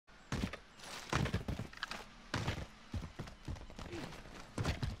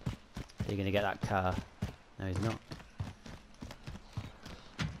you're going to get that car. No, he's not.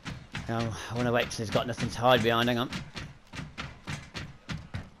 No, I want to wait till he's got nothing to hide behind. Hang on.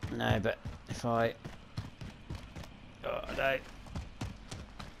 No, but if I... Oh, no.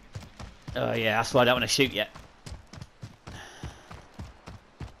 Oh, yeah, that's why I don't want to shoot yet.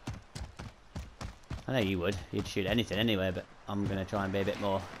 I know you would. You'd shoot anything anyway, but I'm going to try and be a bit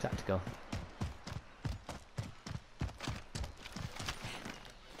more tactical.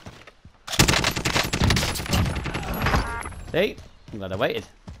 See? I'm glad I waited.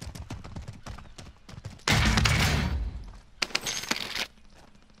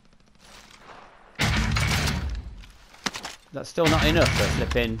 That's still not enough for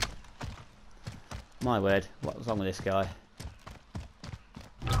flipping... My word, what's wrong with this guy?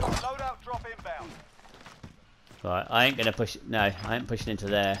 Loadout drop inbound. Right, I ain't gonna push... No, I ain't pushing into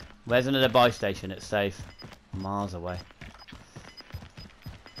there. Where's another buy station that's safe? Miles away.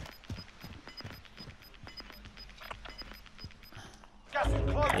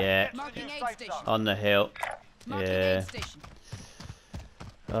 Yeah, on the hill. Yeah.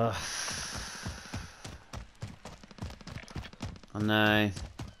 Oh. I know.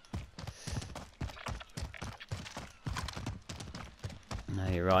 No,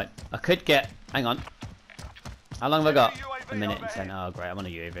 you're right. I could get... Hang on. How long have I got? A minute and 10. Oh, great. I'm on a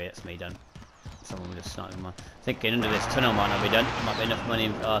UAV. It's me done. Someone will just snipe me. Thinking under this tunnel might not be done. Might be enough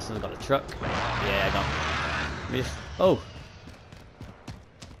money. Oh, someone's got the truck. Yeah, I got... Just... Oh!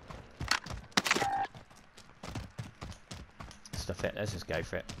 Stuff it. Let's just go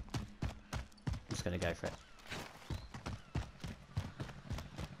for it. I'm just going to go for it.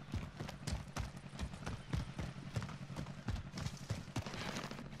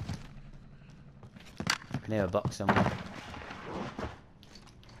 I can hear a box somewhere.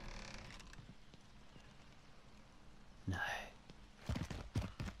 No.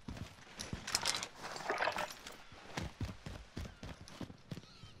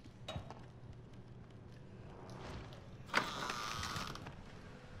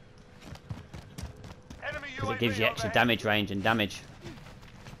 Because it gives you extra damage range and damage.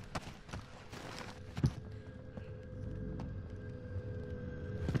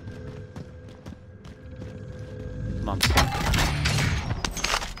 Come on.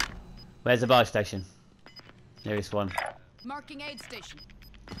 Where's the buy station? Nearest one. Marking aid station.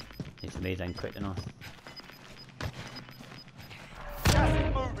 Needs me then quick, don't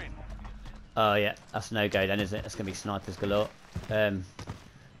Gas moving. Oh yeah, that's no go then, is it? That's gonna be snipers galore.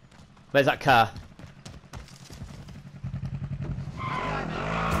 Where's that car?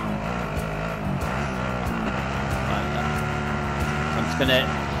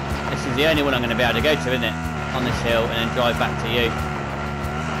 This is the only one I'm going to be able to go to, isn't it? On this hill and then drive back to you.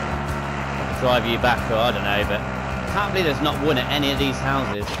 Drive you back, or I don't know, but I can't believe there's not one at any of these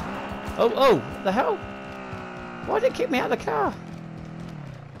houses. Oh, oh, the hell? Why did it kick me out of the car?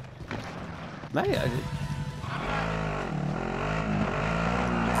 Mate,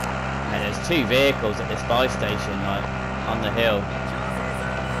 there's two vehicles at this buy station, like, on the hill.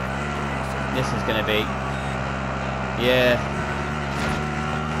 This is going to be... Yeah.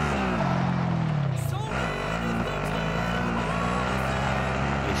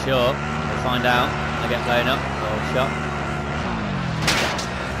 Sure, we'll find out. I get blown up or shot.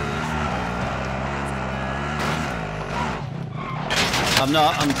 I'm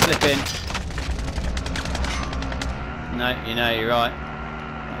not, I'm flipping. No, you know, you're right.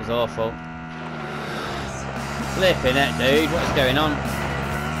 That was awful. Flipping it, dude. What's going on?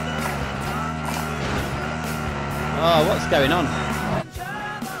 Oh, what's going on?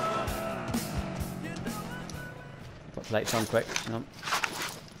 Put plates on quick. Hang on.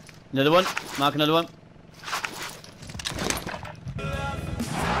 Another one. Mark another one.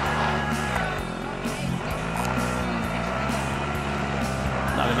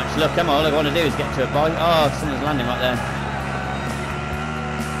 Not very much luck, am I? All I want to do is get to a buy. Oh, someone's landing right there.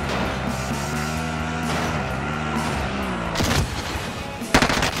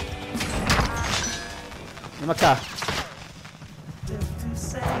 In my car.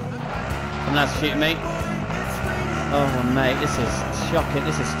 Someone else shooting me. Oh mate, this is shocking,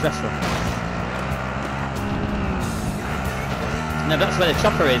 this is stressful. No, that's where the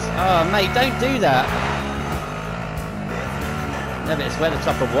chopper is. Oh mate, don't do that. No, but it's where the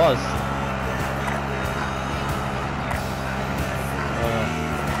chopper was.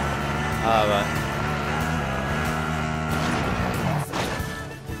 Oh right.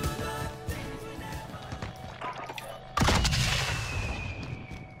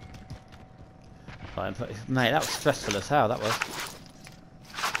 Mate, that was stressful as hell, that was.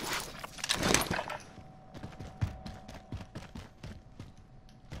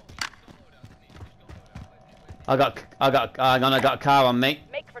 hang on, I got a car on me.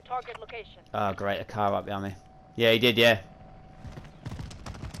 Make for target location. Oh great, a car right behind me. Yeah, he did, yeah.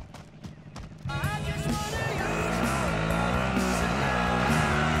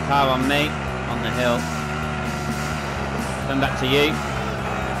 Car on me, on the hill. Come back to you.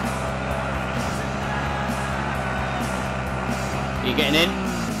 Are you getting in?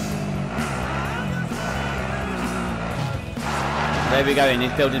 There we go, in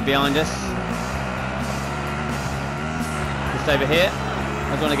these buildings behind us. Just over here.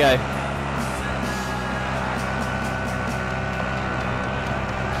 Where do you want to go?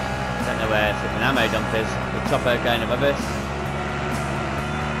 Don't know where flipping ammo dump is. The chopper going above us.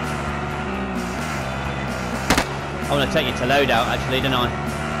 I want to take you to loadout actually, don't I?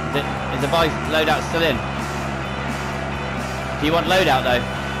 Is the buy loadout still in? Do you want loadout though?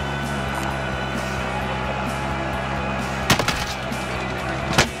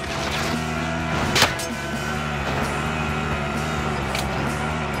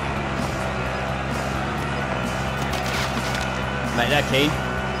 Mate, they're keen.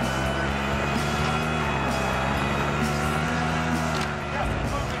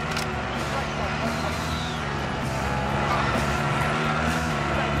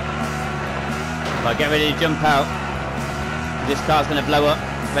 Right, get ready to jump out. This car's going to blow up.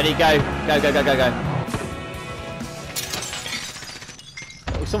 Ready, go. Go, go, go, go, go.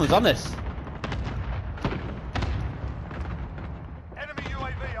 Oh, someone's on this. Enemy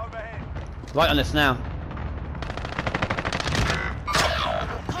UAV overhead. Right on us now.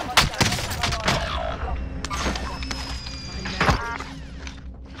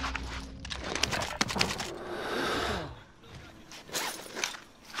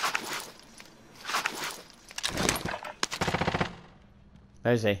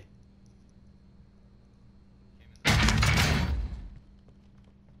 Where is he?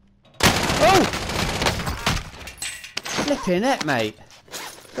 Oh! Flipping it, mate.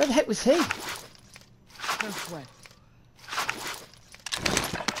 Where the heck was he? No sweat.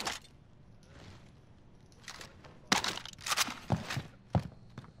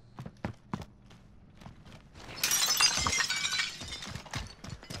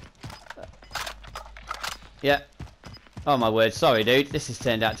 Yeah. Oh my word, sorry dude, this has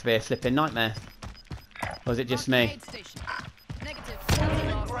turned out to be a flipping nightmare. Or was it just me?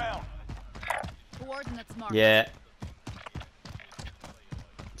 Yeah.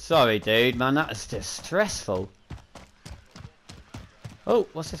 Sorry dude, man, that is just stressful. Oh,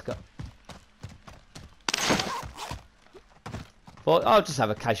 what's this got? Well, I'll just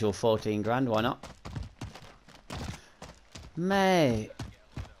have a casual 14 grand, why not? Mate.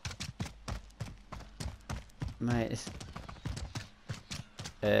 Mate, this...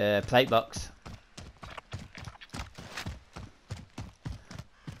 plate box.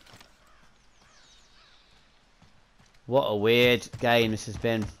 What a weird game this has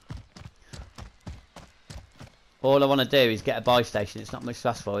been. All I want to do is get a buy station. It's not much to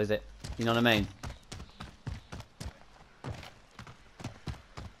ask for, is it? You know what I mean?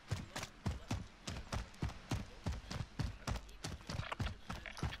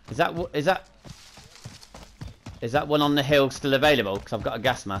 Is that one on the hill still available? Because I've got a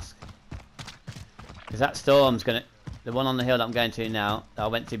gas mask. Because that storm's gonna... The one on the hill that I'm going to now, that I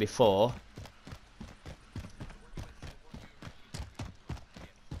went to before.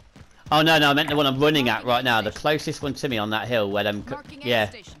 Oh no, I meant the one I'm running at right now. The closest one to me on that hill where them...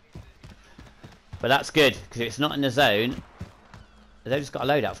 Yeah. But that's good, because if it's not in the zone, they've just got a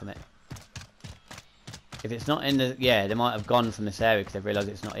loadout from it. If it's not in the... Yeah, they might have gone from this area because they've realised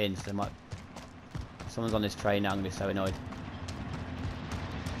it's not in, so they might... Someone's on this train now, I'm going to be so annoyed.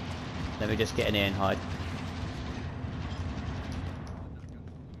 Let me just get in here and hide.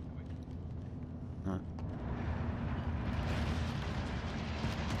 Right.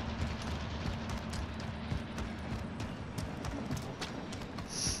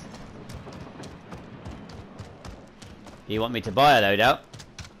 You want me to buy a loadout?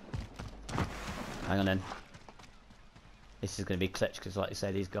 Hang on then. This is going to be clutch because like you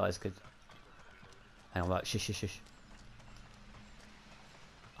say, these guys could... Hang on, right, shush, shush, shush.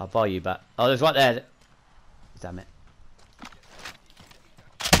 I'll buy you back. Oh, there's right there. Damn it.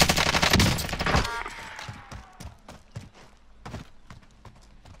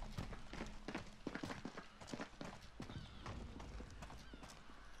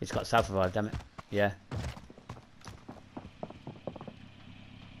 It's got self-revive, damn it. Yeah.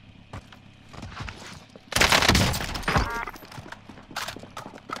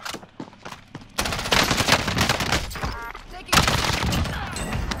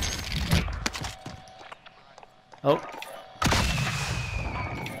 Oh.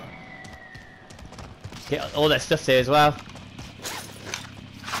 Get all that stuff here as well.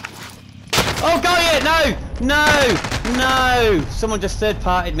 Oh, got it! No! No! No! Someone just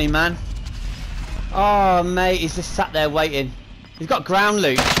third-partied me, man. Oh, mate, he's just sat there waiting. He's got ground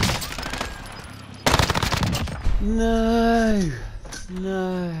loot. No!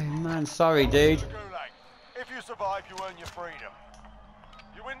 No, man, sorry, dude. If you survive, you earn your freedom.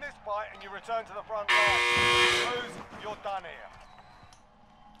 You win this fight and you return to the front line. Lose, you're done here.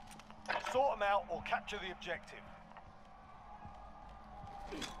 Sort them out or capture the objective.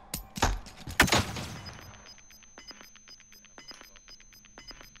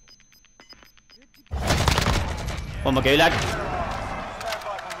 One more gulag.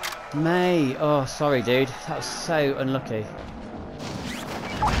 Mate, oh, sorry, dude. That was so unlucky.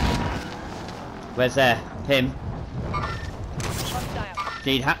 Where's there? Him.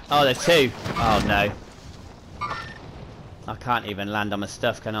 Need oh, there's two. Oh, no. I can't even land on my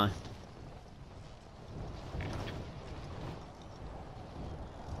stuff, can I?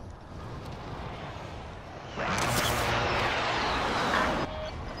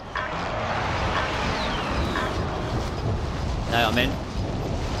 No, I'm in.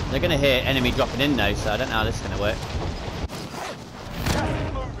 They're going to hear enemy dropping in though, so I don't know how this is going to work.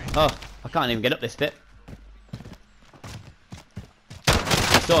 Oh, I can't even get up this bit.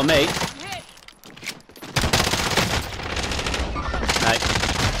 They saw me. No.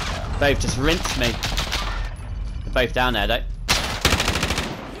 Both just rinsed me. They're both down there though.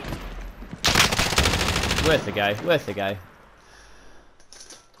 Worth a go, worth a go.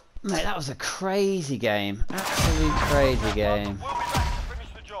 Mate, that was a crazy game. Absolute crazy game.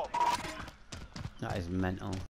 That is mental.